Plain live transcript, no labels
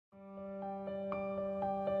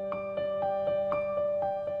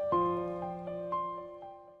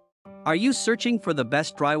Are you searching for the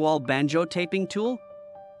best drywall banjo taping tool?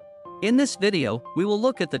 In this video, we will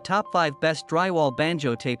look at the top 5 best drywall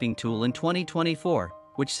banjo taping tool in 2024,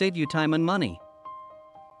 which save you time and money.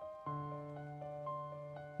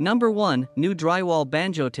 Number 1, New Drywall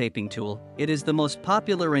Banjo Taping Tool. It is the most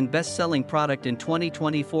popular and best-selling product in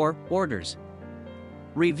 2024. Orders,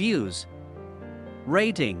 reviews,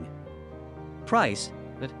 rating, price.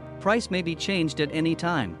 But price may be changed at any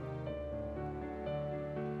time.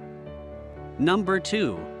 Number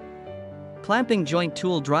 2, Clamping Joint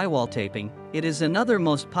Tool Drywall Taping. It is another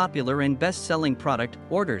most popular and best-selling product.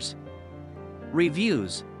 Orders,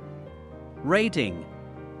 reviews, rating,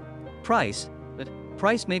 price. But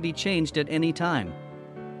price may be changed at any time.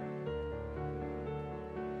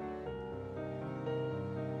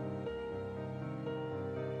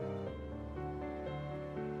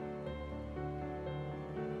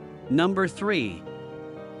 Number 3,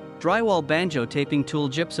 Drywall Banjo Taping Tool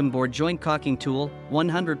Gypsum Board Joint Caulking Tool.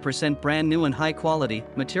 100% brand new and high quality.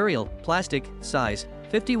 Material, plastic. Size,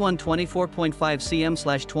 5124.5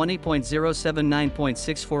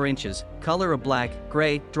 cm/20.079.64 inches. Color of black,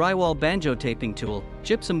 gray. Drywall Banjo Taping Tool.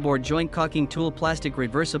 Gypsum Board Joint Caulking Tool. Plastic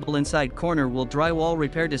reversible inside corner wool drywall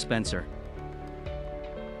repair dispenser.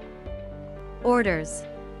 Orders,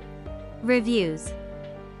 reviews,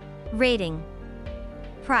 rating,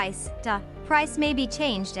 price. Price may be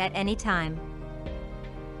changed at any time.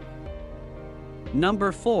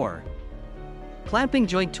 Number 4, Clamping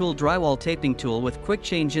Joint Tool Drywall Taping Tool with Quick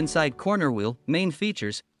Change Inside Corner Wheel. Main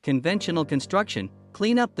features, conventional construction.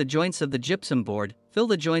 Clean up the joints of the gypsum board, fill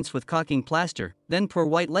the joints with caulking plaster, then pour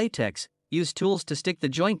white latex. Use tools to stick the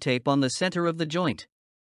joint tape on the center of the joint.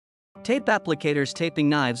 Tape applicators. Taping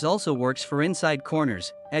knives also works for inside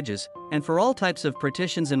corners, edges, and for all types of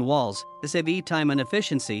partitions and walls. To save time and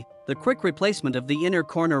efficiency, the quick replacement of the inner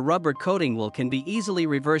corner rubber coating wheel can be easily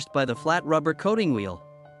reversed by the flat rubber coating wheel.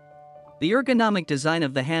 The ergonomic design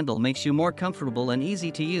of the handle makes you more comfortable and easy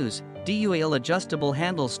to use. Dual adjustable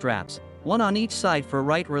handle straps, one on each side for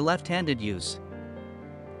right or left-handed use.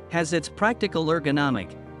 Has its practical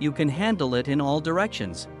ergonomic, you can handle it in all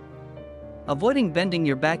directions. Avoiding bending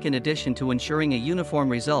your back. In addition to ensuring a uniform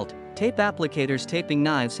result, tape applicators. Taping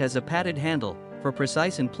knives has a padded handle for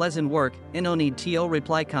precise and pleasant work. No need to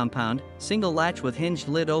reply compound. Single latch with hinged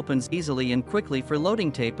lid, opens easily and quickly for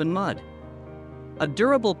loading tape and mud. A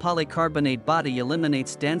durable polycarbonate body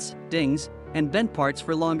eliminates dents, dings, and bent parts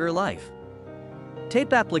for longer life. Tape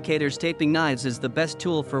applicators. Taping knives is the best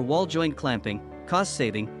tool for wall joint clamping. Cost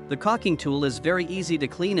saving. The caulking tool is very easy to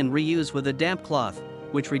clean and reuse with a damp cloth,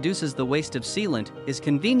 which reduces the waste of sealant, is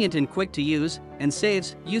convenient and quick to use, and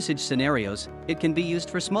saves usage scenarios. It can be used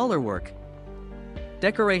for smaller work,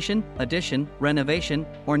 decoration, addition, renovation,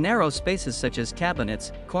 or narrow spaces such as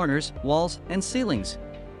cabinets, corners, walls, and ceilings.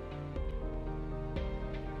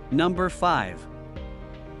 Number 5,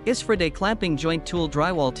 Isfriday Clamping Joint Tool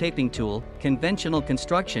Drywall Taping Tool. Conventional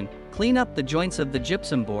construction. Clean up the joints of the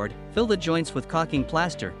gypsum board, fill the joints with caulking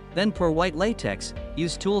plaster, then pour white latex.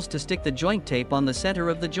 Use tools to stick the joint tape on the center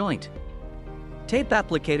of the joint. Tape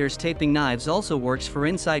applicators. Taping knives also works for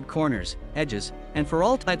inside corners, edges, and for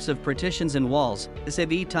all types of partitions and walls. To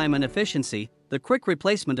save time and efficiency, the quick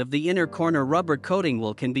replacement of the inner corner rubber coating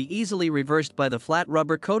wheel can be easily reversed by the flat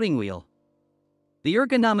rubber coating wheel. The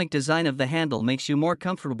ergonomic design of the handle makes you more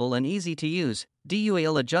comfortable and easy to use.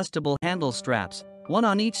 Dual adjustable handle straps, one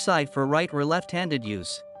on each side for right or left-handed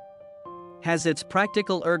use. Has its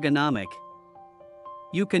practical ergonomic,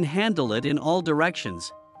 you can handle it in all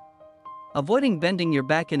directions. Avoiding bending your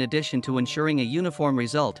back. In addition to ensuring a uniform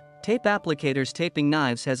result, tape applicators. Taping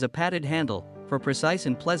knives has a padded handle for precise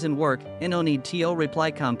and pleasant work. No need to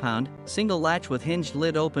reply compound. Single latch with hinged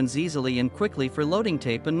lid, opens easily and quickly for loading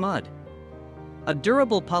tape and mud. A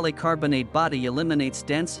durable polycarbonate body eliminates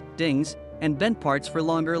dents, dings, and bent parts for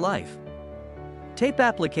longer life. Tape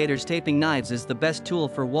applicators. Taping knives is the best tool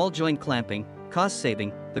for wall joint clamping. Cost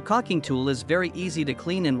saving. The caulking tool is very easy to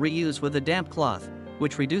clean and reuse with a damp cloth,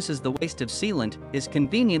 which reduces the waste of sealant, is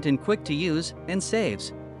convenient and quick to use, and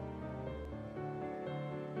saves